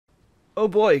Oh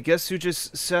boy, guess who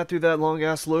just sat through that long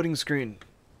ass loading screen?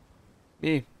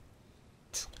 Me.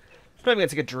 I'm gonna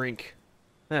take a drink.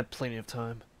 I had plenty of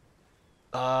time.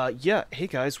 Yeah, hey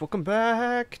guys, welcome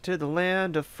back to the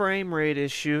land of frame rate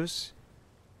issues.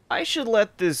 I should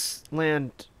let this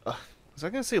land. Was I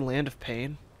gonna say land of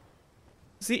pain?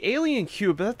 It's the alien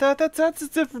cube. That's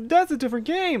a different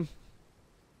game.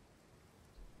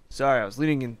 Sorry, I was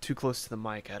leaning in too close to the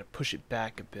mic. I had to push it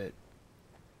back a bit.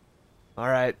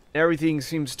 Alright, everything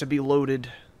seems to be loaded.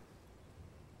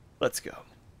 Let's go.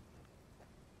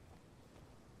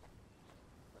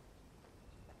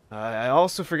 I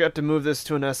also forgot to move this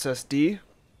to an SSD.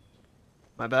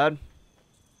 My bad.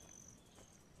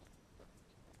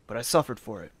 But I suffered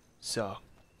for it, so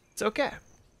it's okay.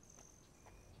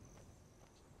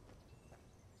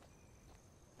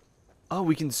 Oh,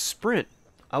 we can sprint.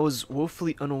 I was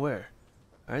woefully unaware.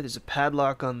 Alright, there's a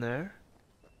padlock on there.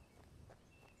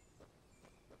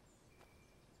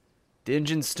 The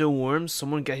engine's still warm.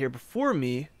 Someone got here before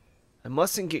me. I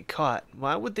mustn't get caught.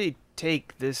 Why would they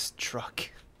take this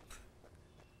truck?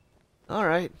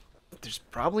 Alright. There's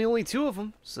probably only two of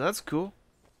them, so that's cool.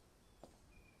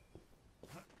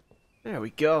 There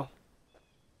we go.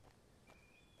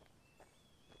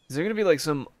 Is there gonna be like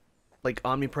some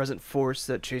omnipresent force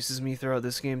that chases me throughout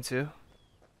this game too?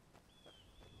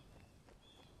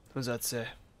 What does that say?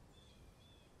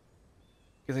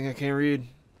 Good thing I can't read.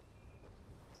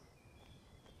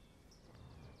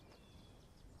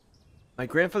 My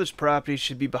grandfather's property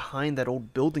should be behind that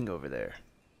old building over there.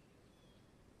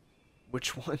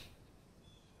 Which one?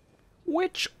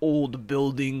 Which old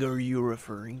building are you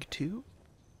referring to?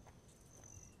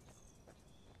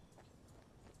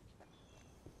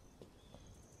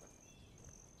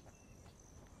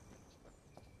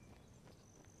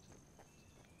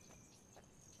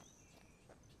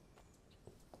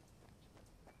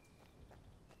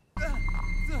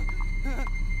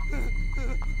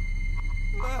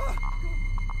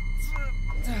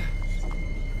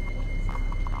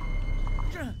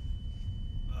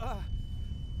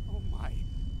 Oh my.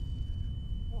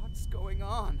 What's going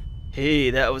on?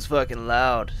 Hey, that was fucking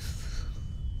loud.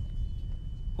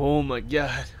 Oh my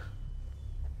god.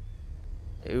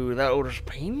 Ooh, that was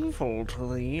painful to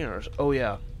the ears. Oh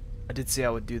yeah, I did say I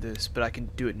would do this, but I can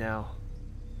do it now.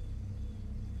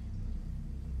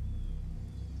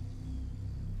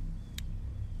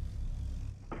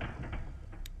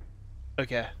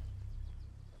 Okay.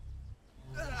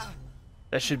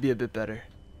 That should be a bit better.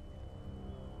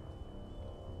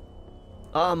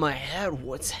 Ah, my head,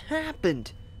 what's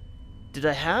happened? Did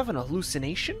I have an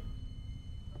hallucination?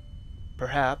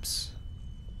 Perhaps.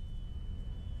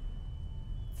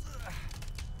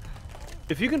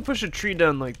 If you can push a tree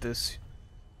down like this,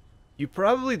 you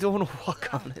probably don't want to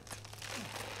walk on it.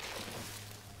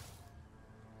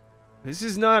 This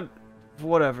is not...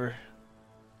 whatever.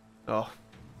 Oh.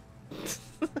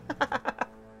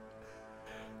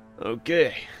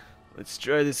 Okay, let's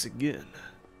try this again.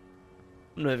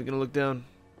 I'm not even gonna look down.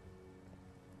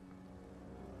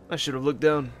 I should have looked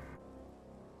down.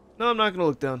 No, I'm not gonna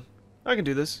look down. I can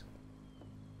do this.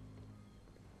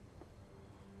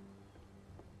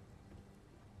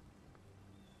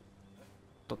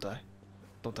 Don't die.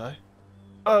 Don't die.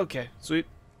 Okay, sweet.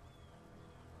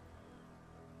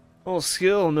 Well,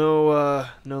 skill, no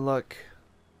luck.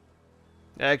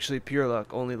 Actually, pure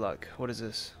luck, only luck. What is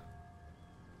this?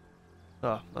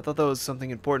 Oh, I thought that was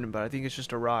something important, but I think it's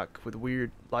just a rock with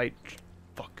weird light.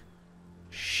 Fuck.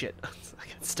 Shit. I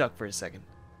got stuck for a second.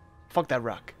 Fuck that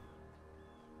rock.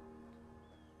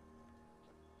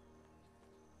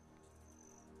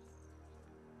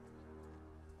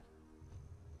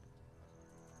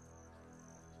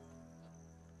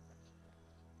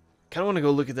 Kinda wanna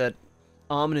go look at that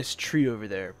ominous tree over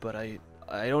there, but I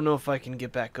don't know if I can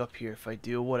get back up here. If I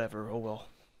do, whatever, oh well.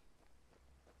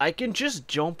 I can just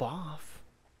jump off.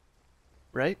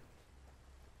 Right?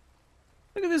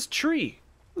 Look at this tree.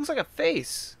 Looks like a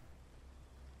face.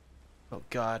 Oh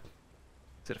god.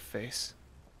 Is it a face?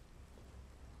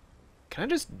 Can I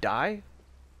just die?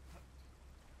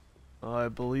 I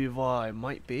believe I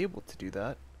might be able to do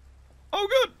that. Oh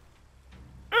good!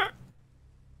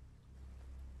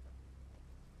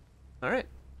 Alright.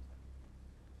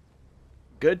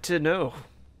 Good to know.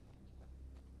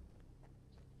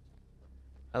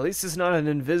 At least it's not an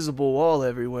invisible wall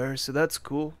everywhere, so that's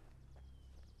cool.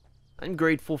 I'm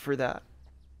grateful for that.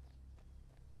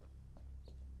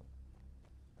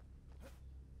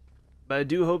 But I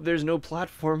do hope there's no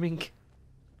platforming.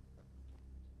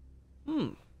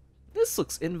 This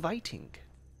looks inviting.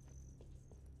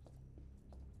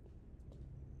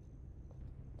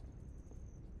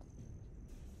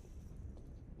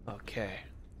 Okay.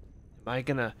 Am I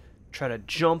gonna try to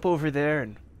jump over there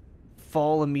and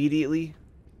fall immediately?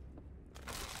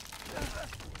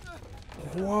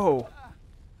 Whoa.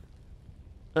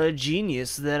 A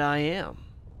genius that I am.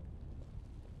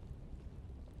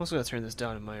 I'm also gonna turn this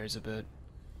down in my ears a bit.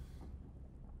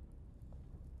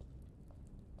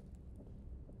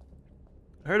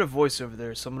 I heard a voice over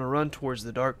there, so I'm gonna run towards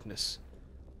the darkness.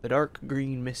 The dark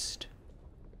green mist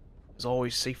is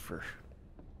always safer.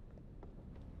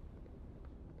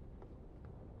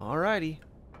 Alrighty.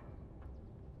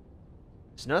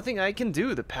 There's nothing I can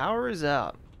do. The power is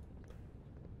out.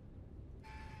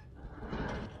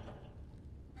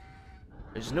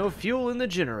 There's no fuel in the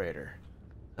generator.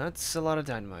 That's a lot of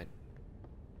dynamite.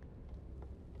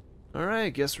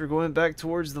 Alright, guess we're going back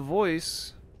towards the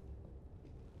voice.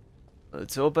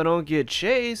 Let's hope I don't get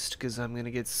chased, because I'm gonna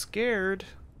get scared.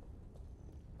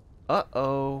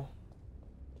 Uh-oh.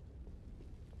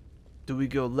 Do we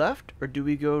go left, or do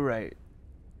we go right?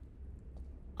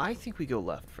 I think we go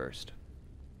left first.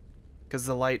 Because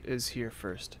the light is here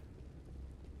first.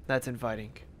 That's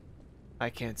inviting.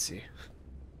 I can't see.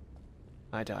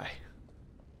 I die.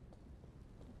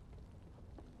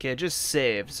 Okay, I just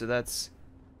saved, so that's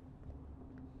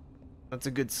a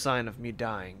good sign of me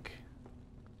dying.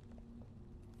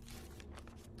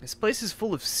 This place is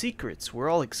full of secrets. We're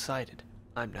all excited.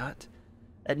 I'm not.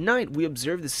 At night, we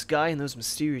observe the sky and those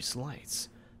mysterious lights,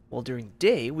 while during the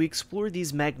day, we explore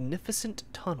these magnificent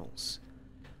tunnels.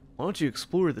 Why don't you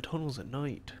explore the tunnels at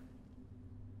night?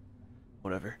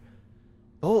 Whatever.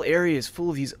 The whole area is full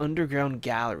of these underground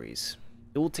galleries.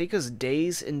 It will take us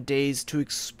days and days to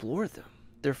explore them.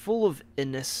 They're full of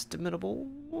inestimable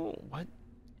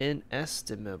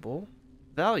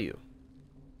value.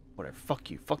 Whatever,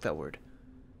 fuck you, fuck that word.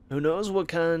 Who knows what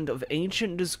kind of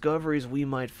ancient discoveries we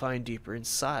might find deeper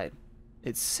inside.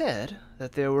 It's said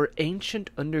that there were ancient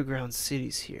underground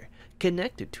cities here,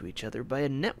 connected to each other by a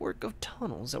network of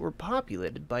tunnels that were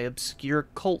populated by obscure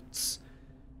cults.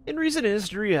 In recent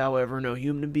history, however, no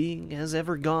human being has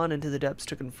ever gone into the depths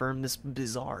to confirm this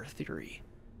bizarre theory.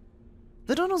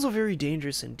 The tunnels are very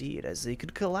dangerous indeed, as they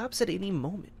could collapse at any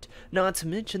moment, not to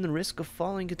mention the risk of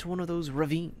falling into one of those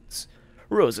ravines.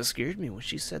 Rosa scared me when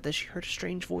she said that she heard a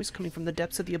strange voice coming from the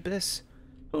depths of the abyss.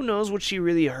 Who knows what she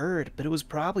really heard, but it was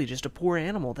probably just a poor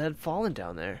animal that had fallen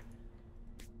down there.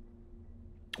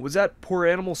 Was that poor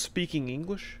animal speaking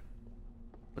English?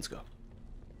 Let's go.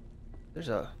 There's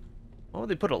a... Why would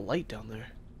they put a light down there?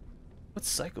 What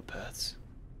psychopaths?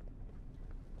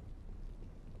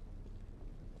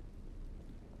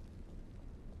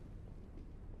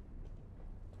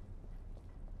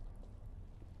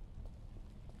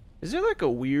 Is there like a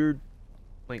weird,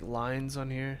 like, lines on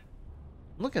here?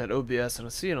 I'm looking at OBS and I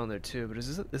see it on there too, but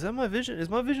is that my vision? Is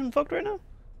my vision fucked right now?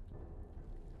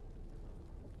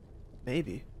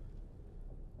 Maybe.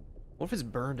 What if it's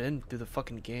burned in through the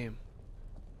fucking game?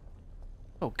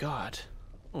 Oh god.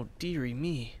 Oh dearie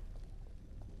me.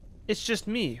 It's just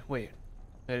me. Wait.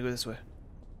 I gotta go this way.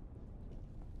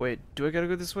 Wait, do I gotta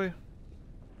go this way?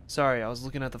 Sorry, I was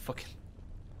looking at the fucking...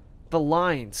 The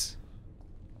lines.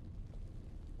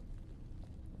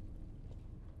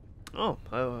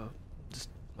 Oh, just...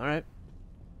 Alright.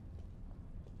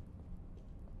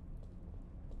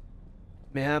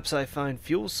 Mayhaps I find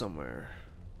fuel somewhere.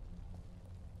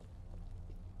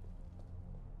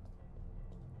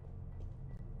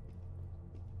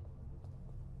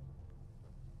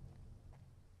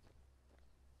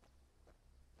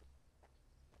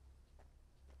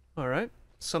 Alright.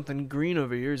 Something green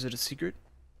over here. Is it a secret?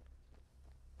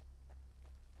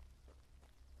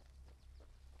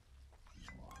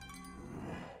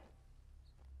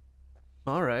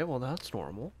 Alright, well that's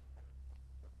normal.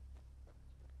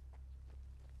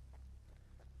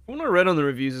 From what I read on the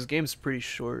reviews, this game's pretty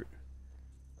short.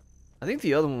 I think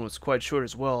the other one was quite short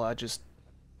as well. I just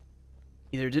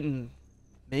either didn't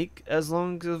make as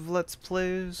long of Let's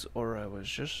Plays, or I was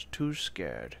just too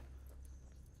scared.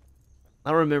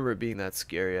 I don't remember it being that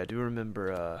scary. I do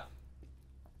remember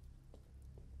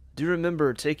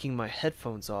taking my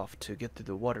headphones off to get through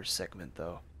the water segment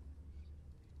though.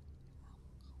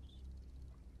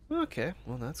 Okay,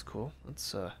 well that's cool.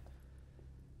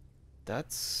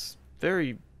 That's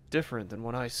very different than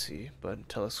what I see, but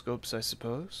telescopes, I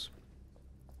suppose.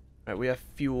 Alright, we have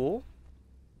fuel.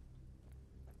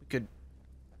 We could...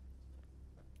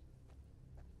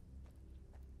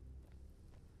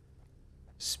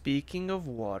 Speaking of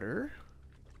water...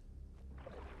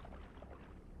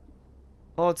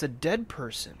 Oh, it's a dead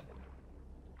person.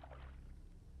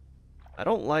 I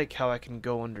don't like how I can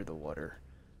go under the water.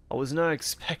 I was not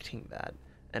expecting that,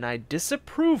 and I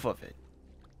disapprove of it.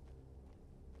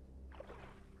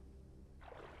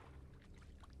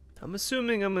 I'm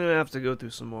assuming I'm gonna have to go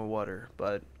through some more water,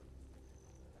 but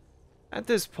at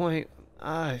this point,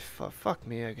 fuck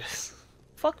me, I guess.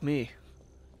 Fuck me.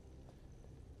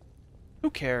 Who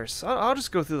cares? I'll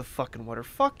just go through the fucking water.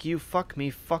 Fuck you, fuck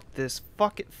me, fuck this,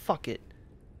 fuck it, fuck it.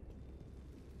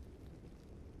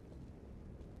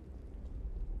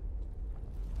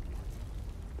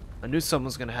 I knew something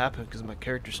was gonna happen because my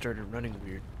character started running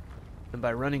weird. And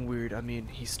by running weird, I mean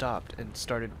he stopped and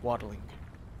started waddling.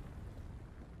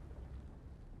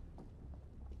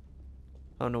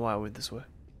 I don't know why I went this way.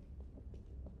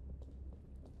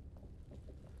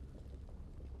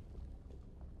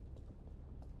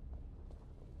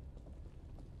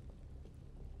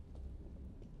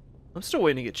 I'm still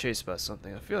waiting to get chased by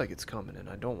something. I feel like it's coming and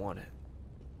I don't want it.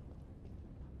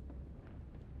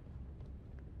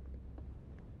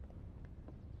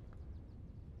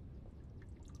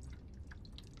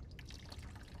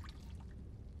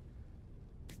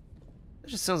 That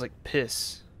just sounds like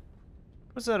piss.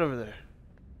 What's that over there?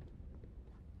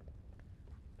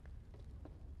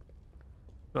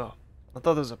 Oh, I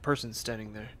thought there was a person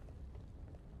standing there.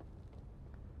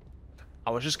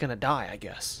 I was just gonna die, I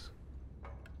guess.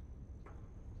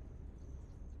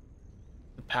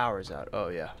 The power's out. Oh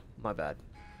yeah, my bad.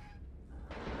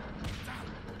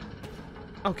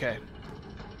 Okay.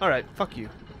 Alright, fuck you.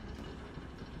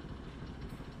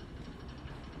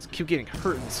 Let's keep getting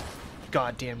hurt in this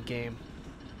goddamn game.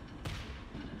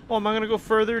 Oh, am I gonna go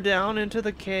further down into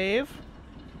the cave?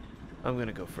 I'm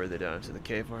gonna go further down into the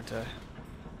cave, aren't I?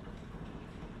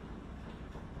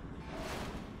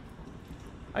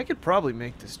 I could probably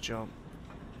make this jump.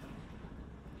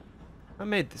 I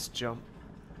made this jump.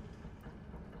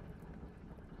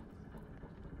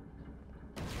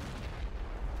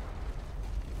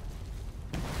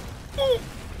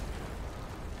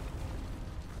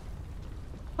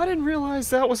 I didn't realize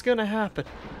that was gonna happen.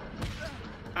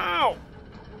 Ow!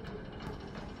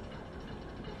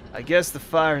 I guess the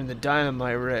fire and the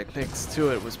dynamite wreck next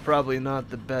to it was probably not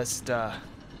the best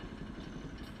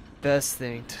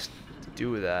thing to do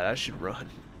with that. I should run.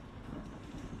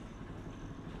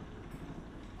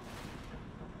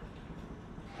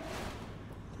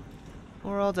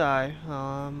 Or I'll die.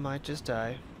 Might just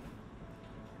die.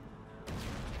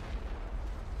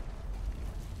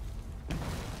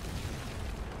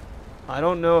 I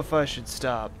don't know if I should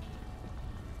stop.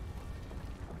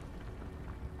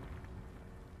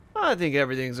 I think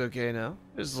everything's okay now.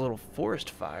 There's a little forest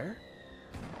fire.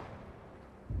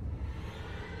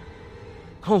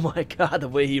 Oh my god, the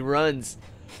way he runs.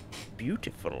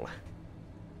 Beautiful.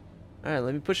 Alright,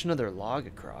 let me push another log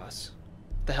across.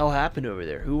 What the hell happened over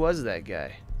there? Who was that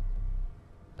guy?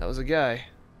 That was a guy.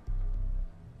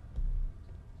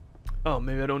 Oh,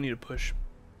 maybe I don't need to push.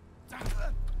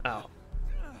 Ow.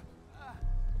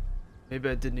 Maybe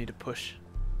I did need to push.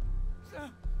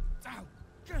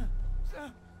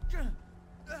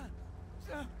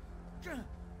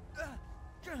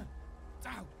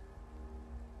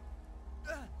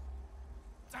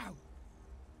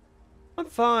 I'm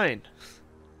fine.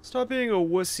 Stop being a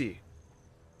wussy.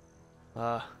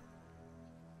 It's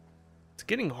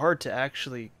getting hard to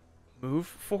actually move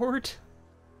forward.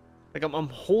 Like I'm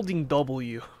holding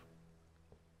W.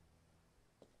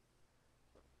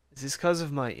 Is this because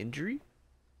of my injury?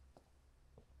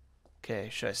 Okay,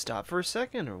 should I stop for a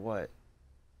second or what?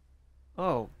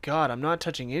 Oh god, I'm not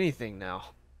touching anything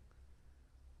now.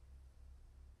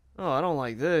 Oh, I don't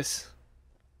like this.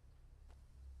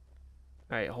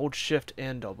 Alright, hold shift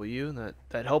and W, and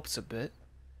that helps a bit.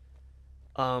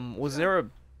 Was there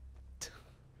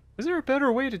a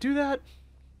better way to do that?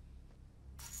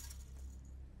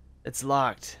 It's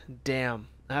locked. Damn.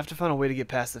 I have to find a way to get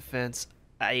past the fence.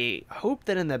 I hope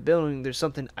that in that building there's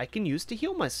something I can use to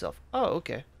heal myself. Oh,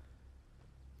 okay.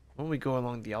 Why don't we go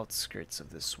along the outskirts of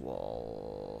this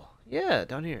wall? Yeah,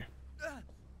 down here.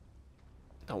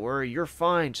 Don't worry, you're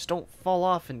fine. Just don't fall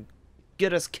off and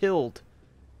get us killed.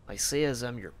 I say as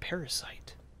I'm your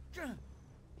parasite.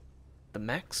 The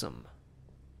Maxim.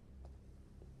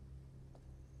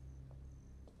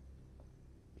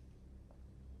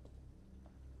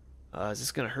 Is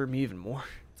this gonna hurt me even more?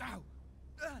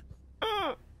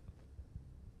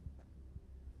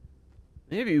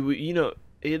 Maybe we, you know,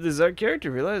 does our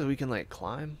character realize we can like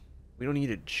climb? We don't need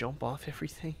to jump off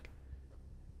everything.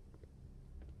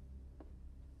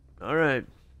 Alright.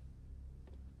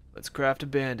 Let's craft a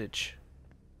bandage.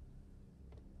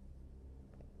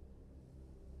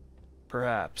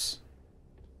 Perhaps.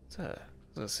 What's that? I was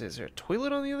gonna say, is there a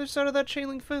toilet on the other side of that chain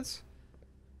link fence?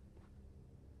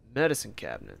 Medicine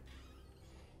cabinet.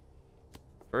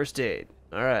 First aid.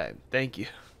 Alright, thank you.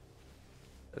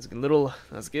 That's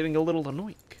getting a little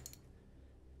annoying.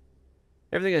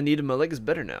 Everything I need in my leg is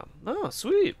better now. Oh,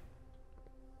 sweet.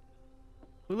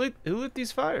 Who lit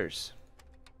these fires?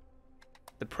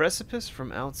 The precipice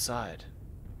from outside.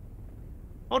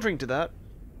 I'll drink to that.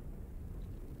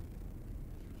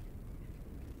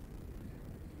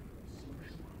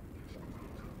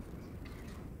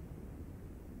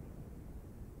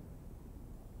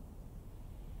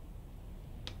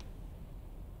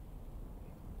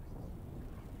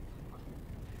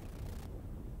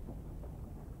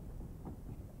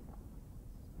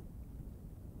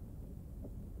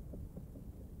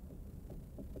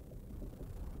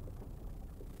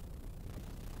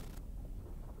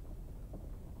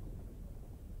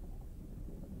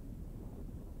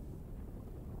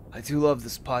 I do love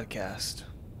this podcast.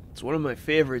 It's one of my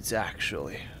favorites,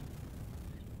 actually.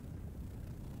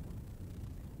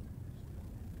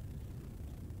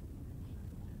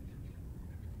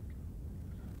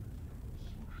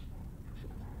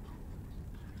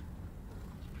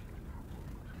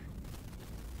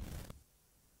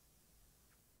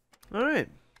 Alright.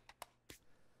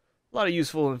 A lot of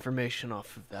useful information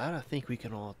off of that. I think we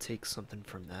can all take something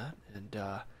from that. And,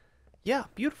 yeah,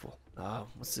 beautiful.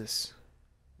 What's this?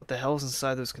 What the hell's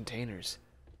inside those containers?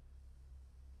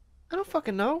 I don't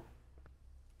fucking know.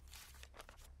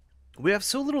 We have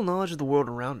so little knowledge of the world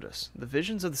around us. The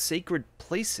visions of the sacred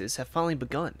places have finally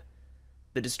begun.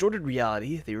 The distorted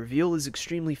reality they reveal is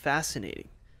extremely fascinating.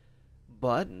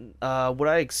 But, what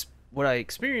I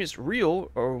experienced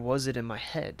real, or was it in my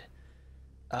head?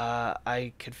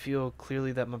 I could feel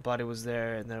clearly that my body was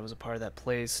there and that it was a part of that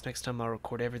place. Next time I'll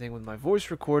record everything with my voice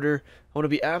recorder. I want to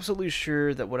be absolutely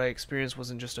sure that what I experienced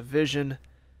wasn't just a vision.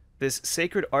 This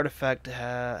sacred artifact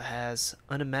has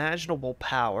unimaginable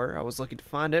power. I was lucky to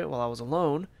find it while I was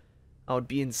alone. I would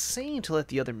be insane to let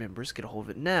the other members get a hold of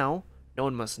it now. No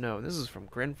one must know. This is from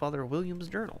Grandfather William's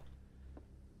journal.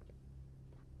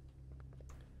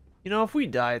 You know, if we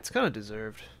die, it's kind of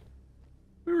deserved.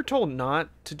 We were told not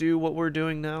to do what we're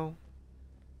doing now.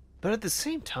 But at the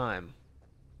same time,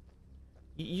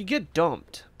 you get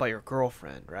dumped by your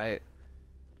girlfriend, right?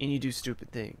 And you do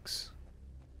stupid things.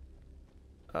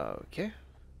 Okay.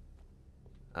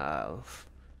 Let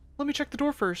me check the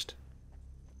door first.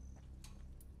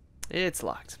 It's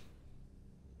locked.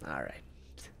 Alright.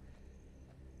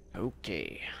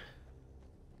 Okay.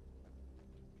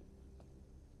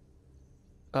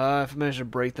 If I manage to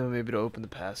break them, maybe to open the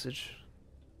passage.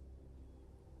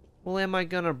 Well, am I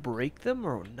gonna break them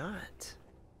or not?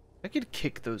 I could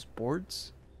kick those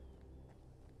boards.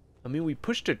 I mean, we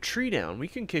pushed a tree down. We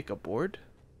can kick a board.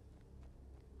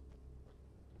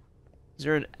 Is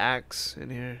there an axe in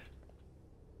here?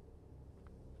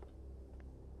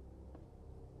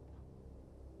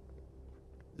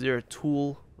 Is there a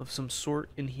tool of some sort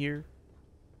in here?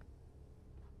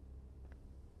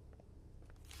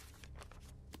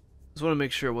 Just want to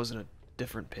make sure it wasn't a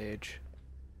different page.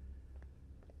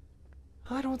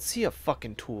 I don't see a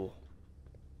fucking tool.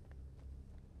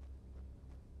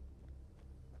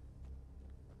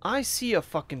 I see a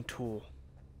fucking tool.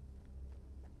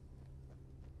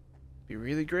 Be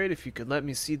really great if you could let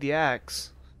me see the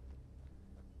axe.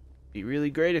 Be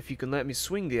really great if you can let me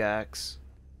swing the axe.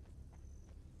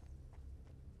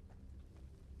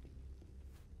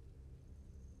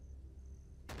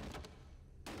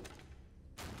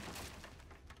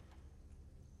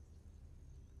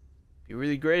 Be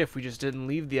really great if we just didn't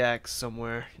leave the axe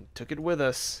somewhere and took it with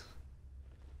us.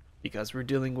 Because we're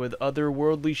dealing with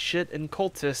otherworldly shit and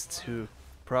cultists who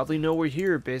probably know we're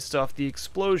here based off the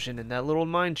explosion in that little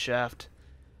mine shaft.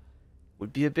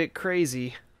 Would be a bit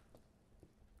crazy.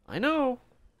 I know.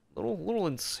 Little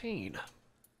insane.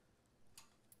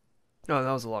 No,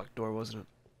 that was a locked door, wasn't it?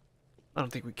 I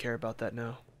don't think we care about that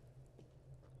now.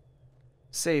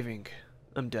 Saving.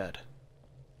 I'm dead.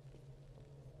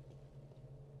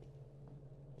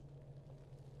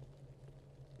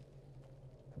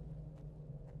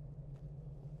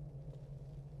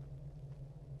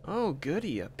 Oh,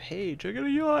 goody, a page. I got a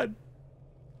yawn.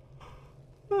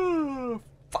 Oh,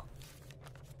 fuck.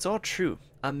 It's all true.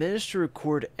 I managed to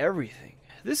record everything.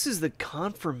 This is the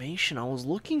confirmation I was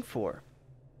looking for.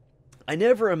 I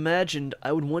never imagined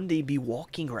I would one day be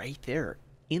walking right there,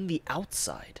 in the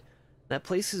outside. That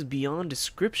place is beyond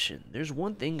description. There's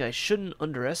one thing I shouldn't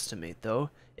underestimate, though.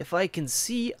 If I can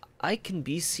see, I can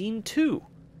be seen too.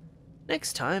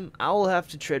 Next time, I will have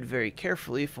to tread very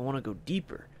carefully if I want to go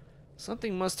deeper.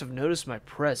 Something must have noticed my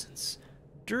presence.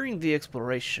 During the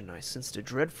exploration, I sensed a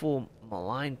dreadful,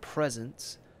 malign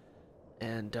presence,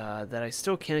 and that I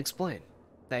still can't explain.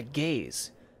 That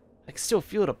gaze. I can still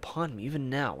feel it upon me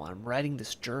even now while I'm writing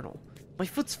this journal. My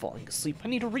foot's falling asleep. I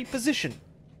need to reposition.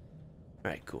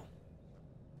 Alright, cool.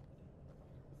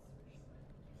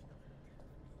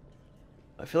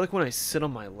 I feel like when I sit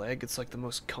on my leg, it's like the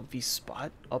most comfy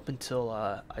spot up until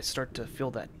I start to feel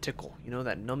that tickle. You know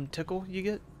that numb tickle you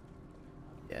get?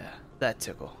 Yeah, that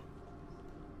tickle.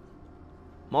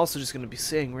 I'm also just going to be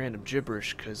saying random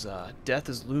gibberish because death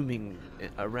is looming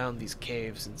around these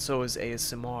caves, and so is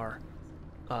ASMR.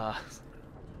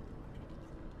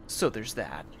 So there's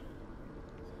that.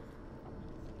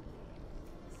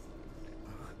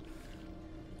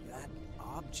 That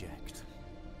object.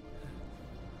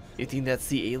 You think that's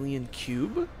the alien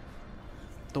cube?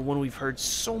 The one we've heard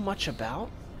so much about?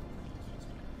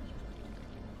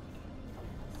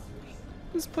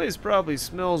 This place probably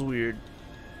smells weird.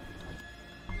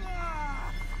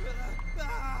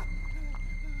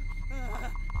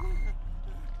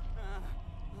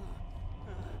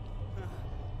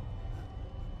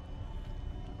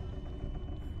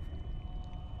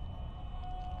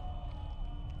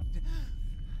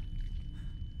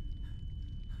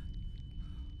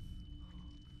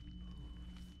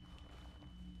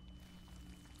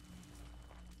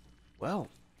 Well,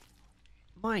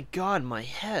 my God, my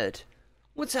head.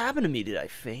 What's happened to me? Did I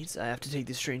faint? I have to take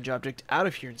this strange object out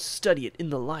of here and study it in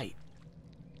the light.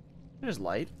 There's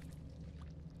light.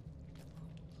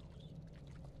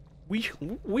 We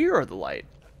are the light.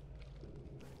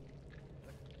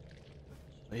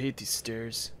 I hate these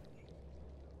stairs.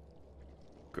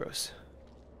 Gross.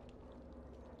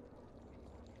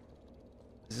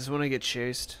 Is this when I get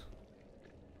chased?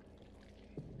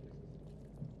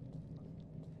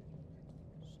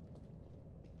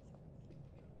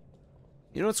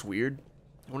 You know what's weird?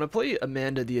 When I play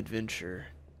Amanda the Adventure,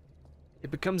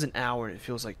 it becomes an hour and it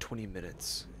feels like 20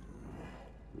 minutes.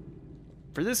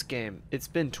 For this game, it's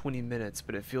been 20 minutes,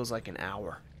 but it feels like an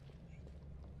hour.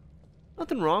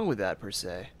 Nothing wrong with that per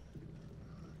se.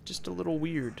 Just a little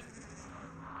weird.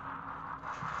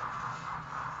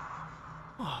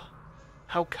 Oh,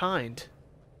 how kind.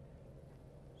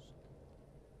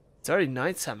 It's already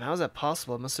nighttime. How is that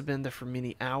possible? I must have been there for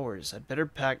many hours. I'd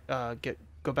better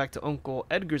go back to Uncle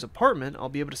Edgar's apartment. I'll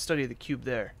be able to study the cube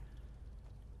there.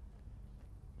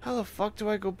 How the fuck do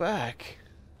I go back?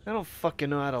 I don't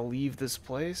fucking know how to leave this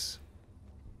place.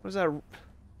 What's that? What's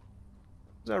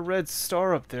that red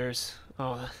star up there?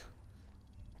 Oh,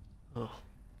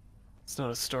 it's not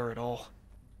a star at all.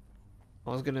 I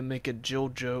was gonna make a Jill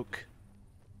joke.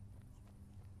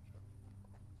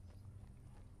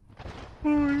 Oh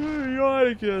my God,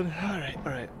 again.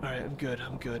 Alright, I'm good.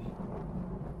 I'm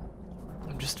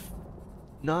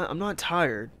not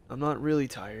tired. I'm not really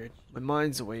tired. My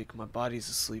mind's awake, my body's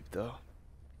asleep though.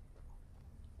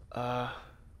 Oh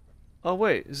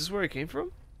wait, is this where I came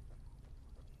from?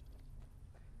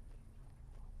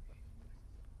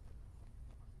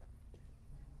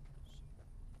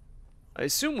 I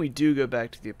assume we do go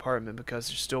back to the apartment because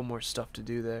there's still more stuff to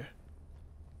do there.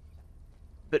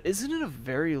 But isn't it a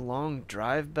very long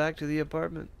drive back to the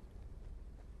apartment?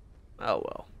 Oh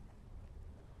well.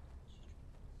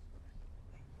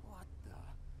 What the?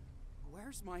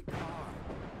 Where's my car?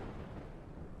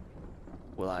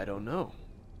 Well, I don't know.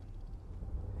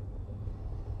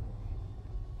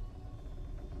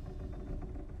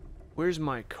 Where's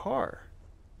my car?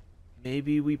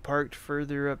 Maybe we parked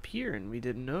further up here and we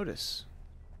didn't notice.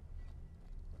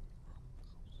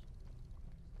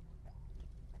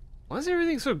 Why is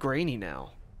everything so grainy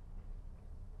now?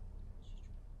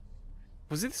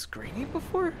 Was it this grainy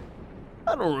before?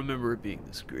 I don't remember it being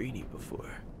this grainy before.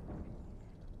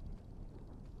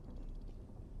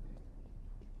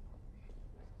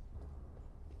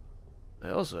 I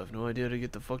also have no idea how to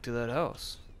get the fuck to that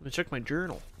house. Let me check my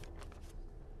journal.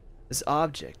 This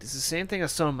object is the same thing I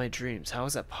saw in my dreams. How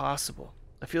is that possible?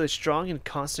 I feel a strong and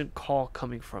constant call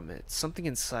coming from it. Something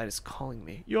inside is calling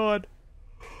me. Yawn.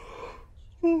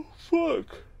 Oh,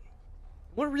 fuck.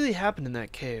 What really happened in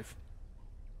that cave?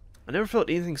 I never felt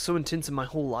anything so intense in my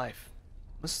whole life.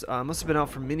 Must have been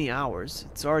out for many hours.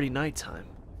 It's already nighttime.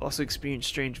 I've also experienced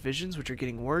strange visions, which are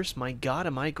getting worse. My God,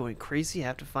 am I going crazy? I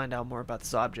have to find out more about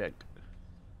this object.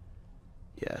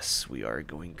 Yes, we are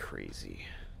going crazy.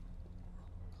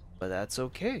 But that's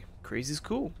okay. Crazy's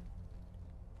cool.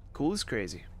 Cool is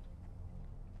crazy.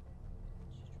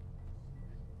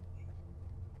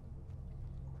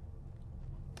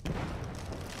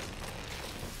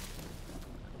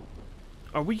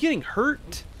 Are we getting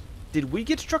hurt? Did we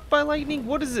get struck by lightning?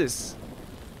 What is this?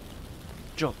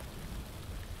 Jump.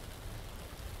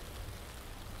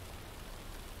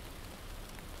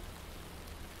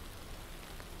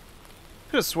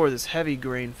 Could have swore this heavy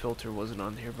grain filter wasn't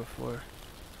on here before.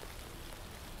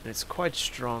 And it's quite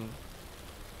strong.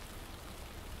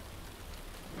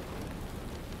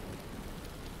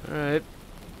 Alright.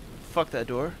 Fuck that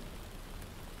door.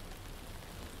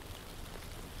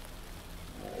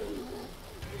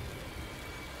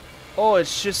 Oh,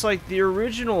 it's just like the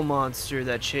original monster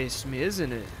that chased me,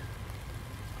 isn't it?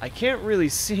 I can't really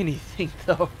see anything,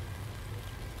 though.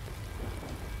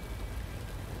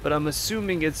 But I'm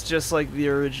assuming it's just like the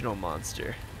original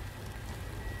monster.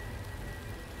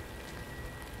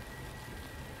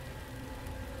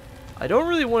 I don't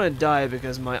really want to die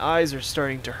because my eyes are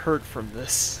starting to hurt from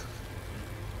this.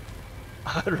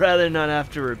 I'd rather not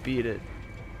have to repeat it.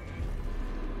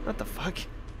 What the fuck?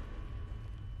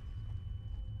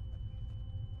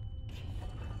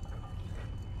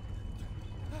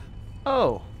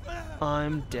 Oh,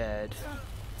 I'm dead.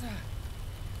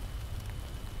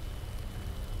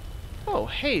 Oh,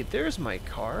 hey, there's my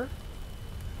car.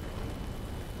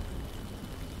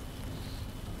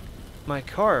 My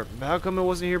car. How come it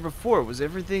wasn't here before? Was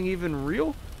everything even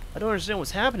real? I don't understand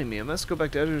what's happening to me. I must go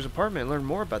back to Edgar's apartment and learn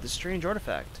more about this strange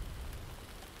artifact.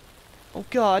 Oh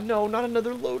god, no, not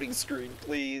another loading screen,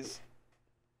 please.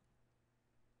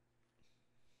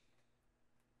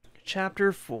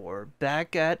 Chapter 4,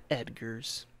 Back at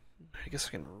Edgar's. I guess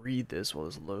I can read this while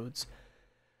this loads.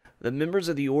 The members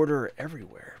of the Order are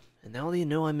everywhere, and now they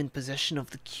know I'm in possession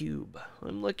of the cube.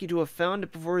 I'm lucky to have found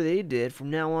it before they did. From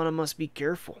now on, I must be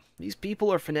careful. These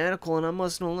people are fanatical, and I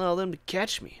mustn't allow them to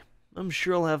catch me. I'm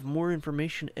sure I'll have more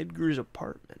information at Edgar's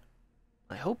apartment.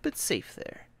 I hope it's safe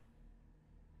there.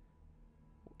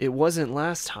 It wasn't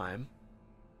last time.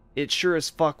 It sure as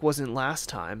fuck wasn't last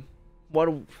time.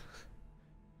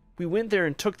 We went there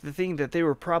and took the thing that they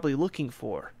were probably looking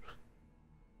for.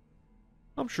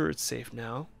 I'm sure it's safe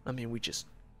now. I mean, we just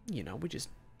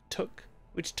took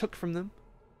from them.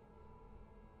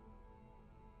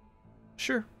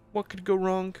 Sure, what could go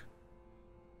wrong?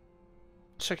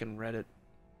 Checking Reddit.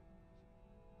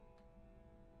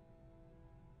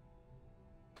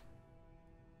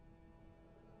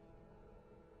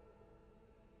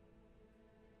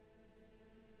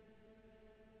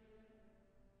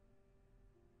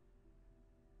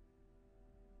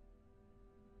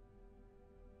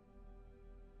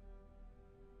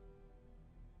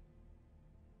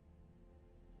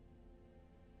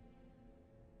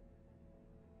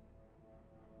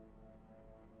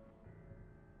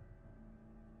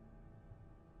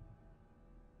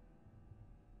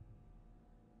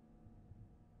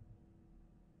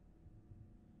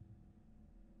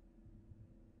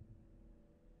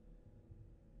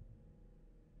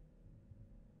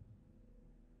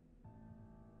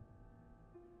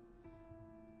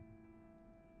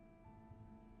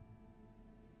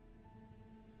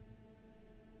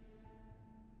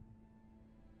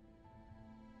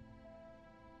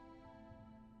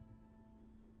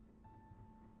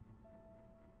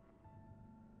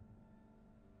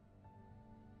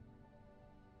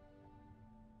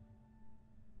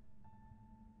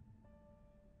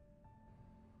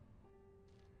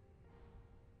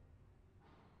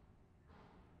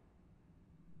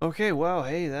 Okay, wow,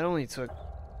 hey, that only took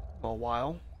a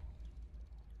while.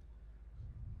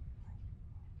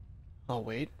 I'll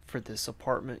wait for this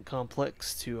apartment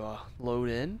complex to load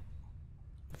in.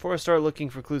 Before I start looking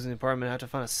for clues in the apartment, I have to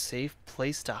find a safe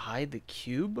place to hide the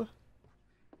cube. What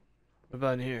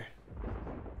about in here?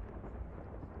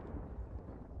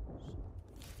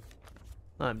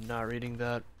 I'm not reading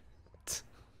that.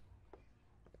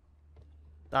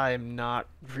 I am not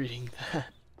reading that.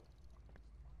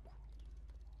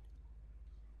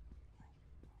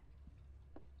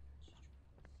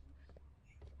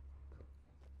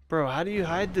 Bro, how do you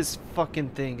hide this fucking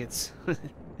thing? It's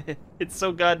it's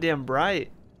so goddamn bright.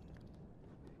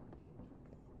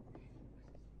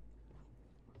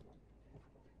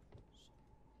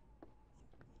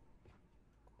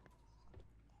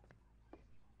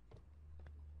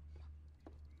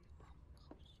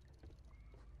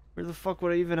 Where the fuck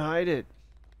would I even hide it?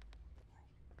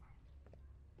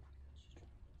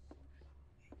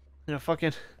 In a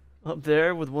fucking up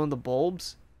there with one of the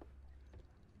bulbs?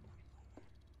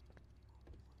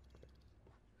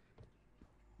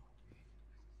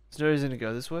 There's no reason to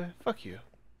go this way? Fuck you.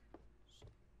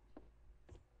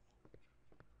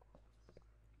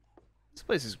 This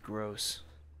place is gross.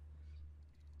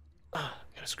 Ah,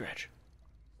 got a scratch.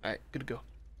 Alright, good to go.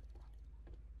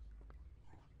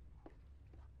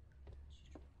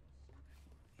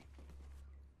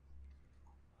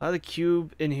 I'll have the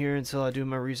cube in here until I do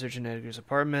my research in Edgar's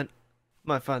apartment.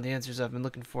 Might find the answers I've been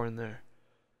looking for in there.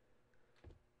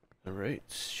 Alright,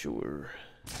 sure.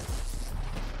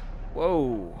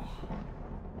 Whoa.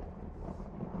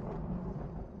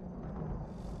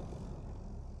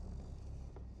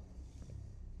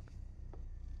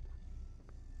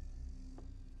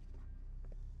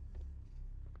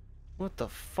 What the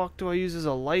fuck do I use as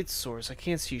a light source? I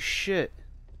can't see shit.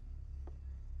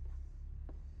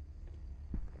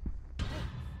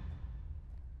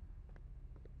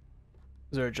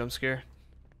 Was there a jump scare?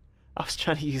 I was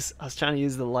trying to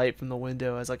use the light from the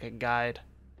window as like a guide.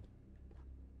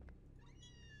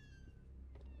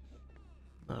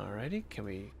 Alrighty, can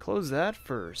we close that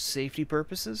for safety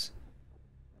purposes?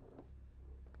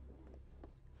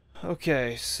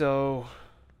 Okay, so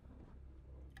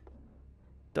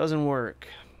doesn't work.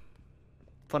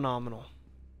 Phenomenal.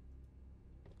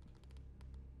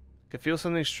 I feel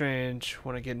something strange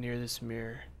when I get near this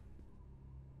mirror.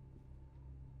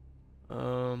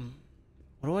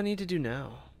 What do I need to do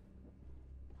now?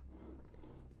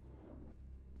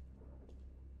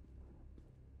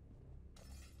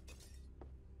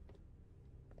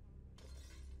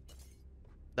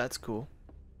 That's cool.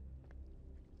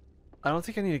 I don't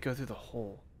think I need to go through the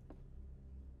hole.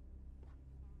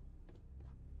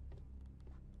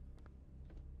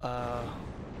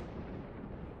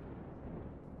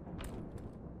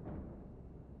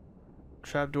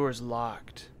 Trapdoor is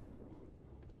locked.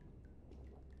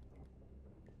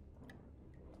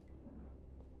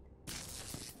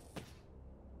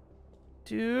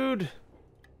 Dude,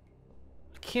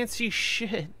 I can't see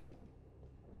shit.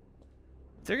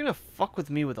 If they're gonna fuck with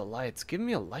me with the lights, give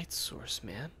me a light source,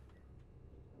 man.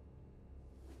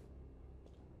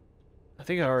 I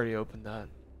think I already opened that.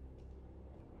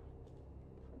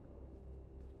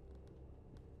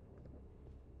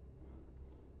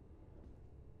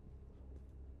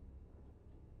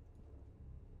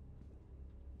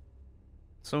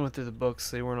 Someone went through the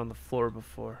books, they weren't on the floor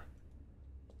before.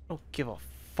 I don't give a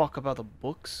fuck about the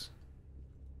books.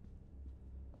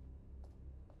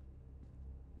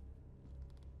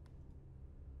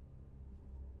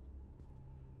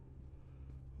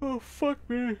 Oh, fuck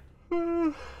me.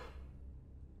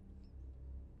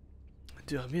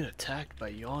 Dude, I'm being attacked by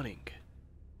yawning.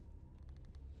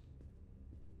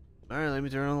 Alright, let me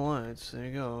turn on the lights. There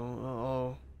you go.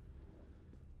 Uh-oh.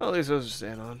 Well, at least those are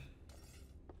staying on.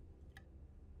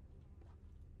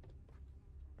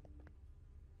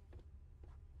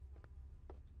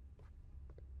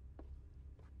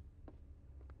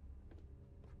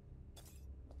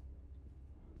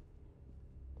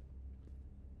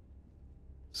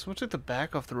 Someone took the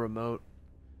back off the remote.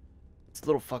 It's a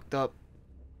little fucked up.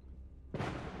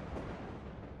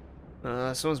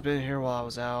 Someone's been here while I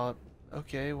was out.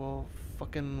 Okay, well,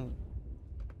 fucking...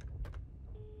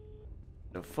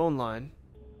 No phone line.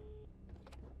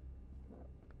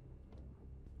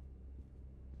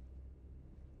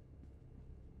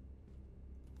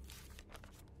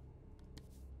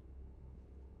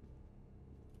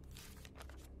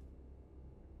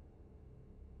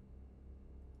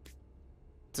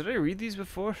 Did I read these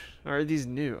before? Or are these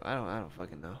new? I don't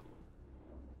fucking know.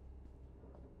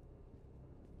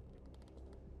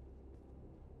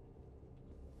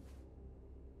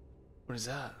 What is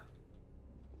that?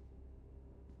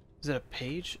 Is that a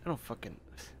page? I don't fucking...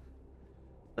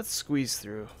 Let's squeeze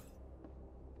through.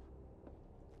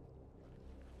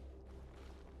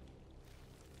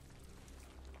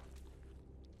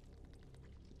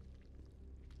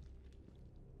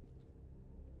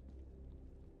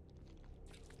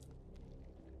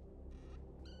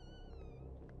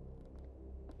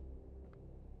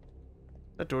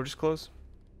 That door just closed?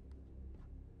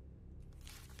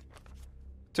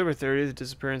 October 30th, the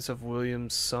disappearance of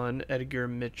William's son, Edgar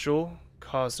Mitchell,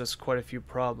 caused us quite a few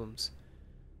problems.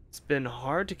 It's been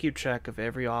hard to keep track of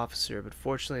every officer, but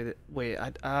fortunately... Wait,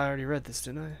 I already read this,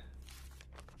 didn't I?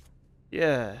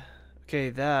 Yeah.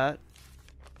 Okay, that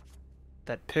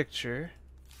picture.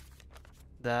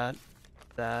 That.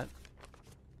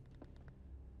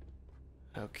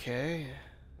 Okay.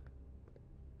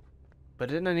 But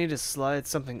didn't I need to slide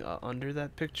something under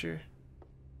that picture?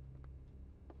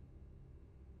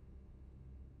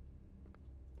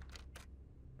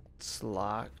 It's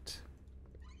locked.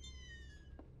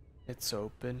 It's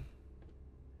open.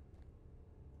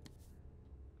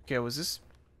 Okay, was this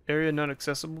area not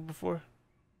accessible before?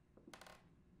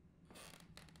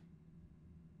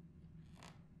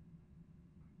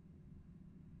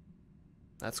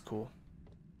 That's cool.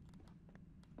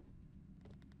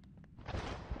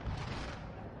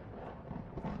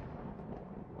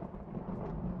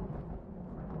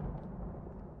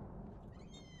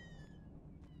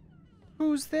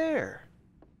 Who's there?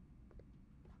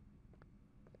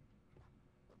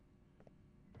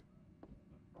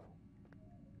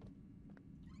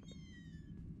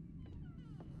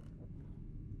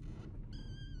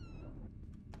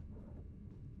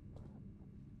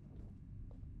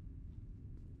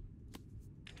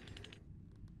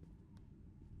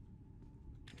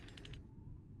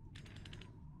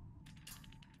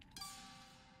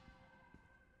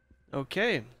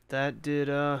 Okay, that did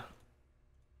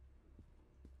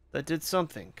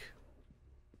something.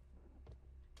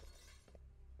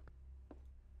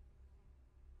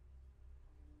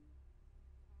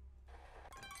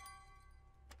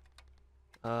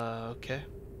 Okay.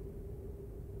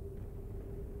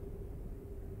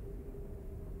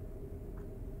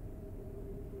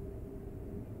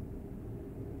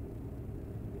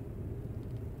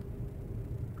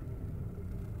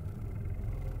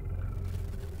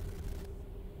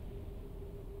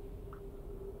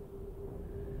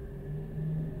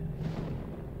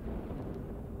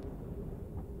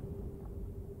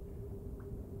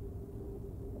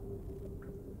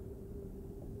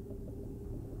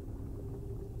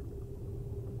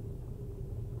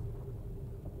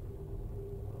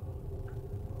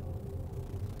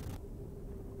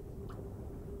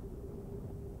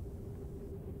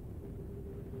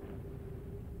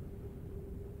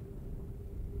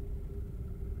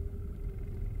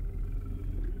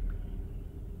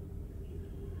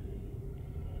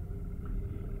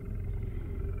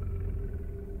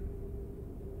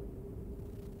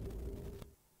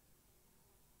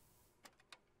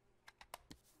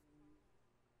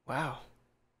 Wow.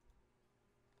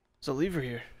 There's a lever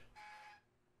here.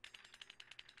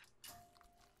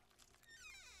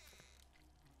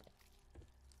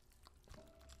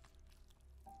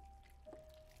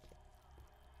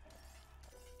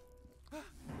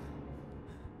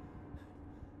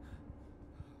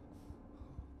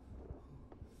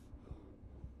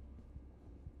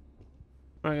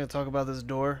 We're not gonna talk about this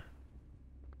door.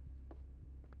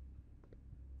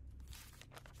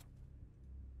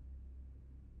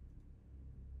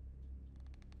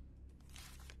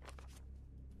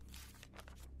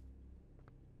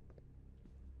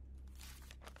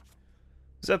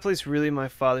 Is that place really my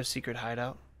father's secret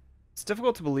hideout? It's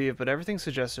difficult to believe, but everything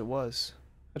suggests it was.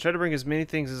 I tried to bring as many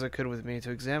things as I could with me to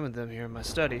examine them here in my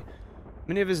study.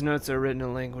 Many of his notes are written in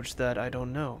a language that I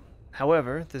don't know.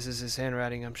 However, this is his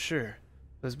handwriting, I'm sure.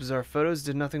 Those bizarre photos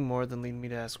did nothing more than lead me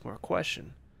to ask more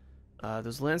questions.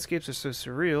 Those landscapes are so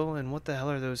surreal, and what the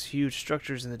hell are those huge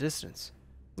structures in the distance?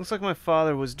 Looks like my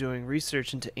father was doing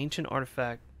research into ancient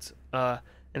artifacts, and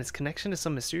its connection to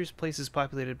some mysterious places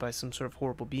populated by some sort of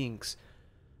horrible beings.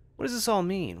 What does this all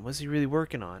mean? What is he really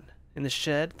working on? In the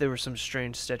shed, there were some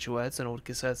strange statuettes and old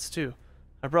cassettes, too.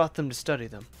 I brought them to study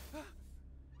them.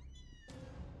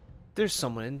 There's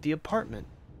someone in the apartment.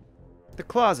 The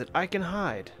closet, I can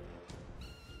hide.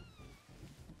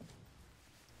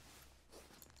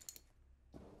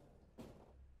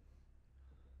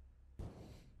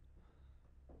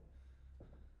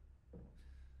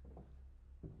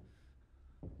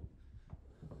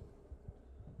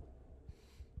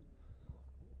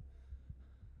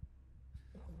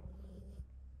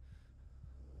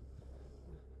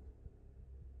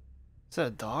 Is that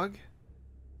a dog?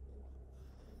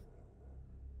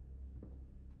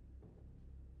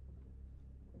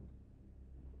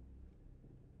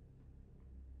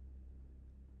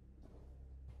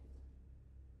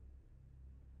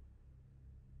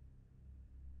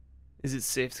 Is it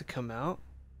safe to come out?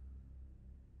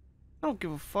 I don't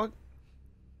give a fuck.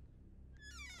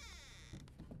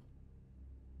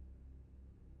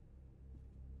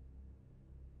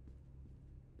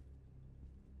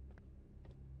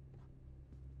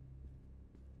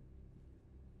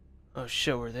 Oh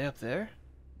shit, were they up there?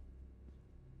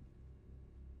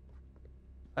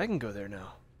 I can go there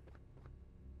now.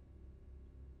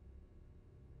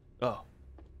 Oh,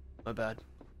 my bad.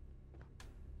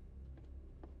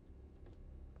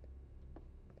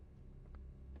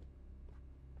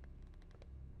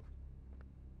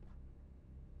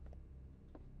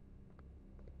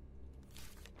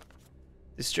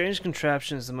 This strange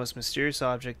contraption is the most mysterious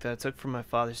object that I took from my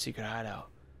father's secret hideout.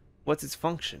 What's its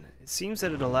function? It seems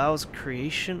that it allows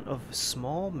creation of a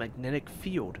small magnetic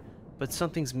field, but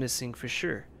something's missing for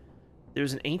sure.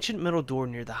 There's an ancient metal door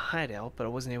near the hideout, but I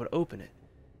wasn't able to open it.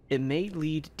 It may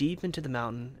lead deep into the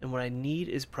mountain, and what I need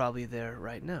is probably there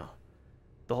right now.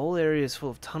 The whole area is full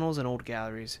of tunnels and old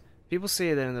galleries. People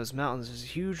say that in those mountains there's a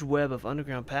huge web of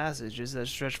underground passages that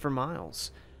stretch for miles.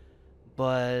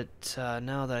 But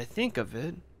now that I think of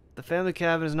it, the family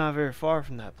cabin is not very far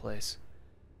from that place.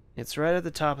 It's right at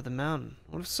the top of the mountain.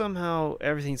 What if somehow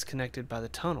everything's connected by the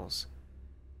tunnels?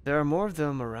 There are more of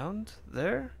them around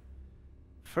there?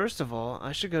 First of all,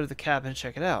 I should go to the cabin and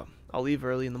check it out. I'll leave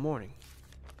early in the morning.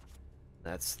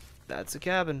 That's a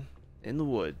cabin in the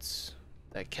woods.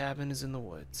 That cabin is in the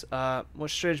woods. What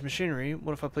strange machinery?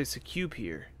 What if I place a cube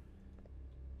here?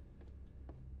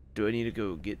 Do I need to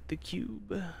go get the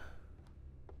cube?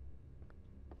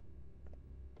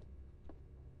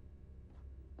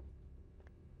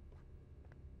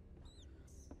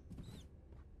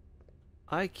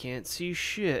 I can't see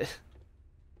shit.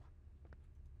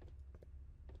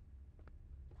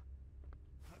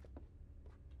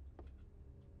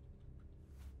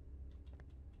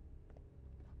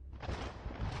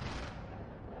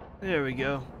 There we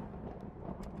go.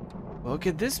 What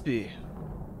could this be?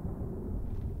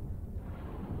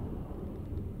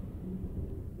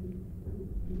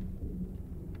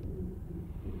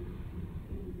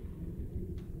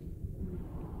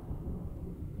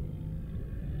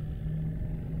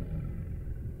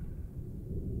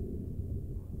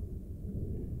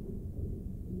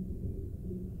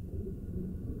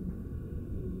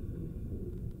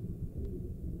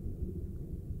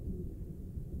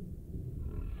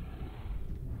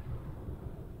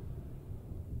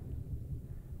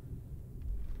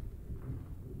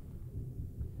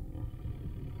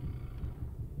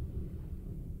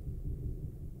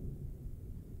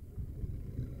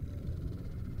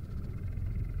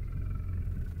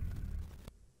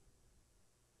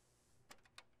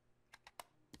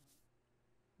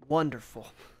 Wonderful.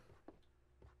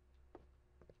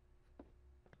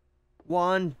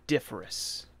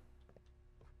 Wandiferous.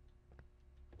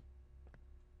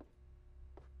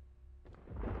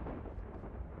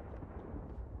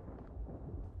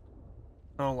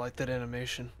 I don't like that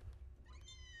animation.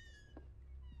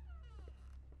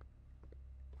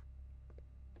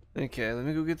 Okay, let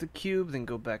me go get the cube, then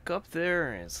go back up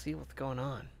there and see what's going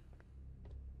on.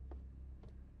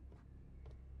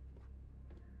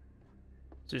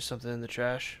 Is there something in the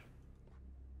trash?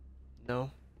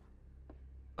 No?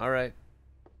 Alright.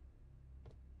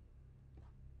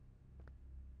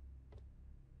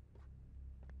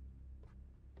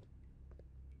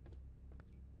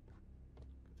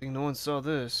 I think no one saw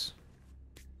this.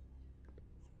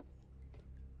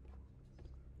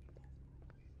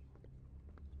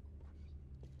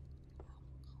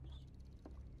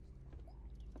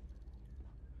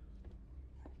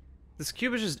 This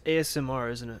cube is just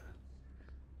ASMR, isn't it?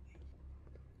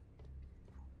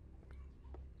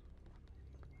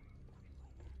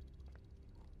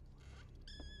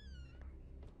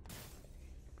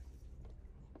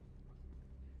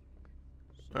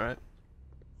 Alright.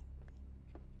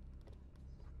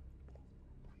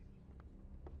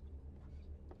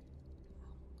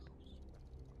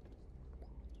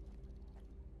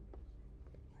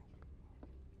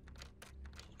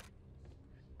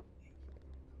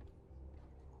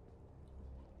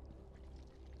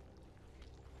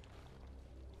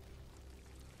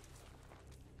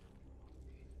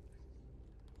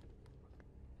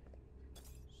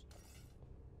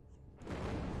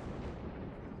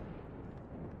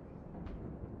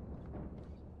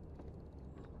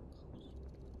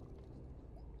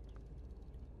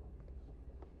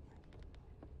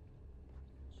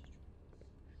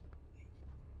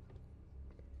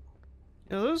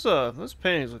 Yeah, those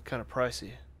paintings look kind of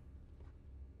pricey.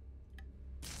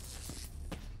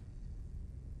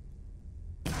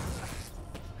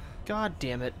 God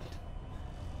damn it.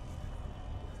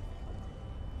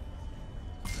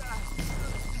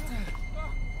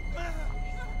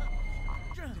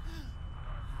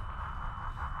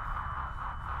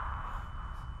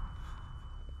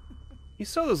 You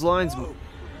saw those lines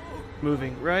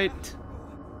moving, right?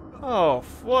 Oh,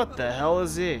 what the hell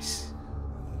is this?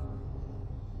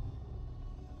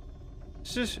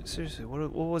 Seriously,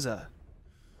 what was that?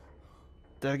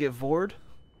 Did I get vored?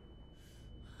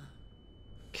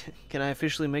 Can I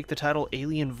officially make the title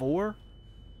Alien Vor?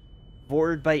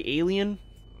 Vored by Alien?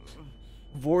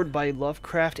 Vored by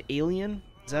Lovecraft Alien?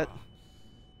 Is that...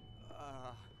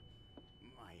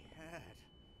 My head.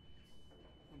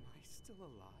 Am I still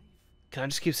alive? Can I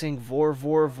just keep saying Vor,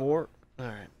 Vor, Vor?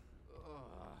 Alright.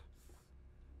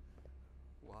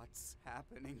 What's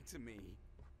happening to me?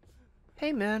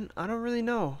 Hey man, I don't really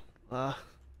know. What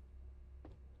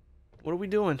are we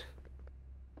doing?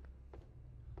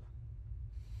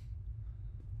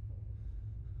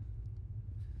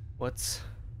 What's...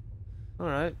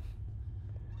 Alright.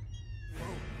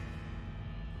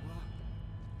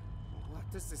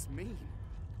 What does this mean?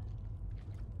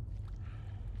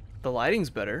 The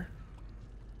lighting's better.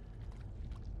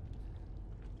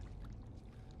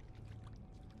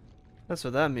 That's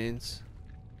what that means.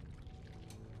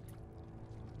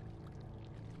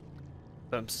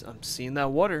 But I'm seeing that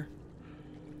water.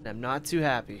 And I'm not too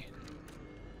happy.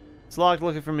 It's locked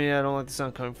looking for me. I don't like the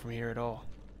sound coming from here at all.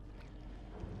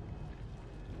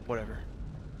 Whatever.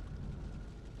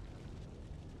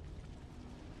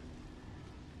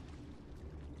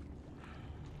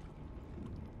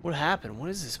 What happened? What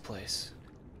is this place?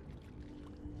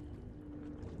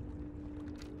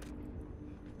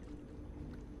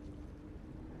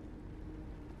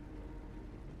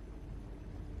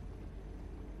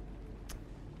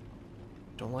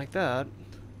 Don't like that.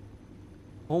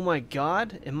 Oh my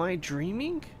god, am I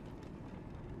dreaming?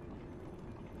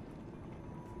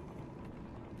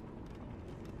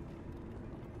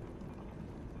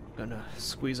 Gonna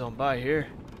squeeze on by here.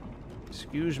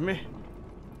 Excuse me.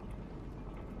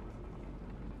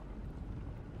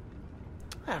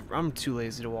 I'm too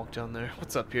lazy to walk down there.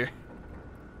 What's up here?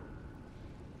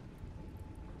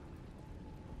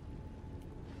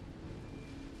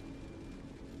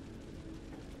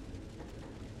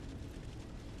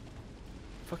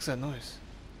 Fuck's that noise?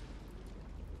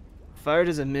 Fire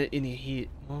doesn't emit any heat.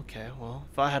 Okay, well,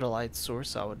 if I had a light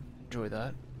source, I would enjoy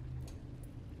that.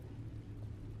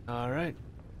 Alright.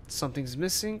 Something's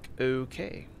missing?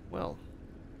 Okay, well.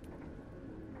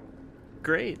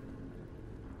 Great.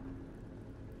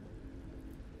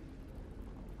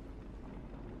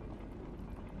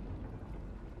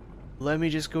 Let me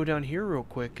just go down here real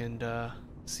quick and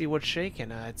see what's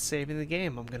shaking. It's saving the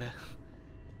game. I'm gonna...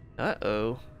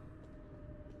 Uh-oh.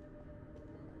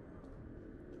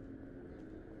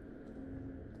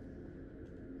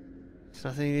 There's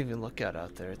nothing to even look at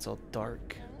out there. It's all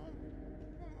dark.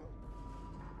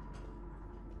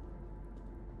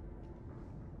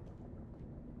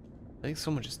 I think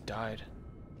someone just died.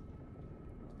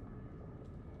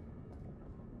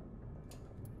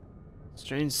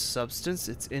 Strange substance,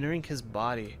 it's entering his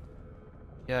body.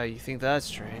 Yeah, you think that's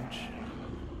strange?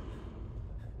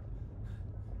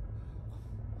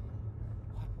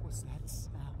 What was that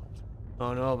sound?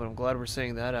 Oh no, but I'm glad we're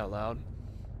saying that out loud.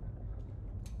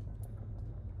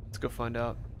 Let's go find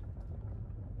out.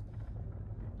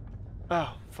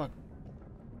 Oh, fuck.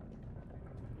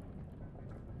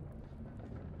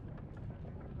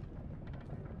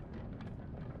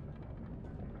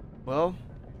 Well,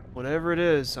 whatever it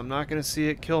is, I'm not gonna see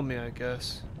it kill me, I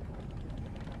guess.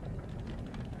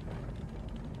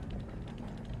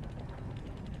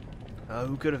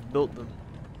 Who could have built them?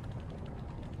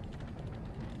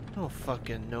 I don't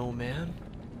fucking know, man.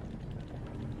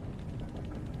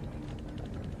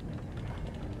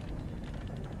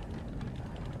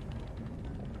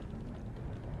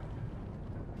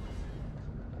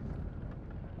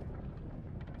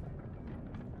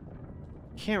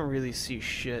 Can't really see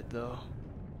shit, though.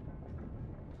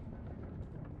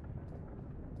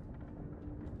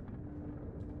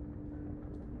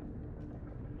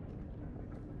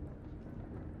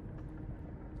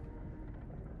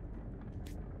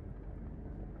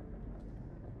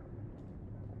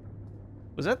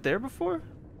 Was that there before?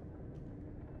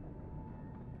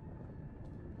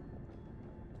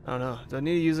 I don't know. Do I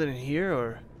need to use it in here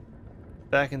or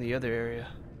back in the other area?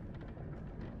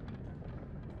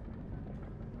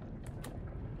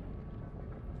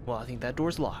 Well, I think that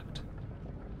door's locked.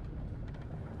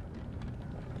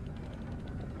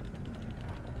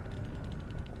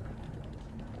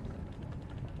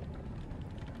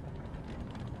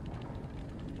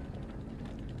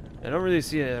 I don't really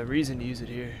see a reason to use it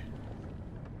here.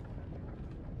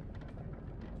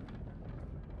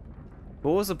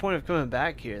 What was the point of coming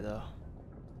back here, though?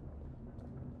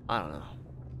 I don't know.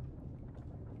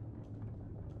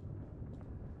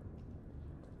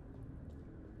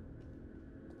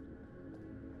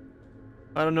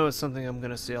 I don't know, it's something I'm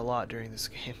gonna see a lot during this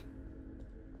game.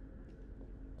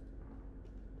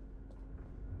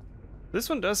 This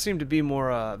one does seem to be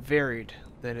more varied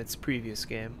than its previous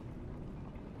game.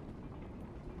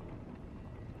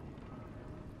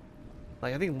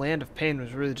 Like, I think Land of Pain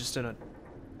was really just in a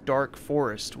dark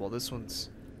forest, while this one's...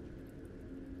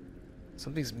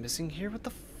 Something's missing here? What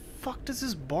the fuck does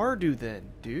this bar do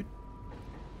then, dude?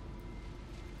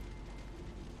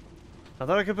 I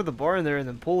thought I could put the bar in there and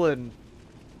then pull it and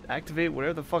activate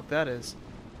whatever the fuck that is.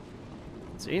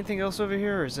 Is there anything else over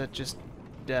here, or is that just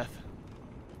death?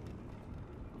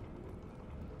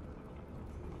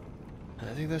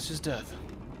 I think that's just death.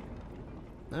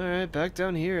 Alright, back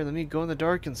down here. Let me go in the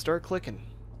dark and start clicking.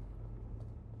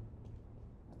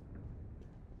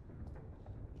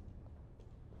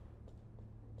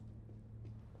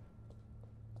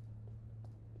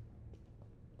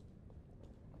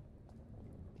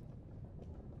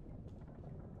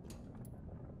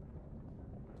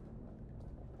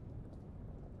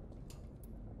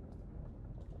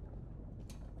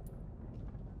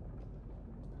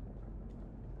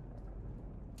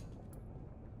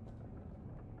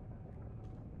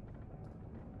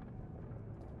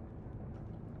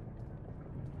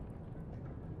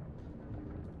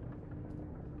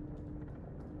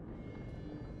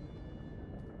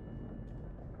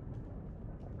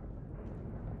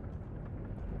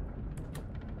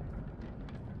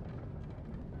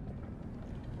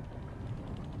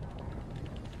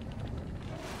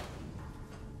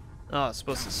 Oh, it's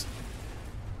supposed to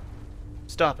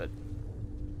stop it.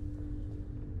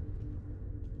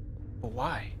 But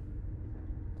why?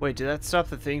 Wait, did that stop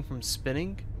the thing from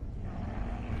spinning?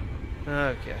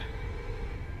 Okay.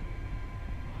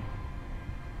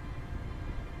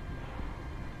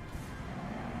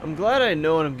 I'm glad I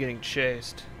know when I'm getting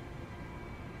chased.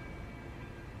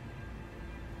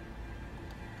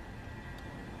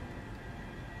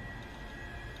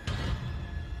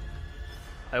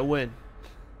 I win.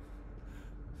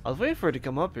 I was waiting for it to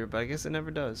come up here, but I guess it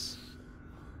never does.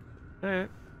 Alright.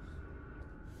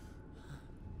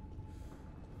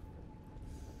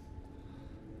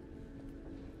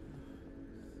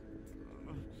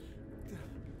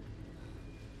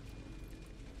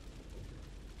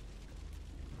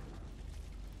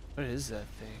 What is that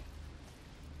thing?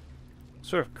 What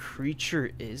sort of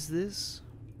creature is this?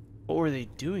 What were they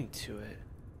doing to it?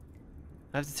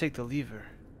 I have to take the lever.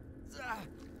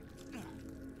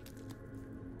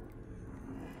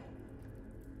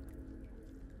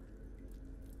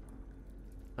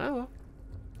 Oh well.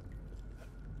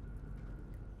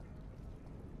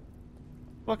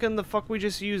 Why couldn't the fuck we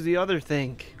just use the other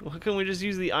thing? Why couldn't we just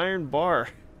use the iron bar?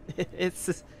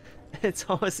 It's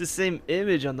almost the same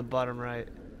image on the bottom right.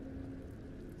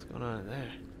 What's going on in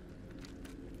there?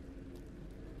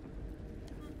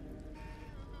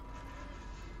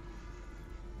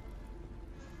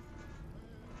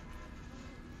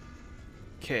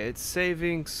 Okay, it's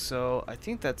saving, so I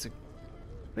think it's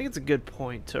a good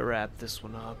point to wrap this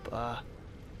one up.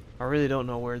 I really don't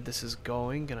know where this is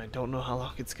going, and I don't know how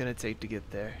long it's gonna take to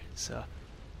get there. So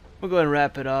we'll go ahead and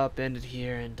wrap it up, end it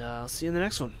here, and I'll see you in the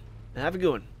next one. Have a good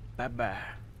one. Bye bye.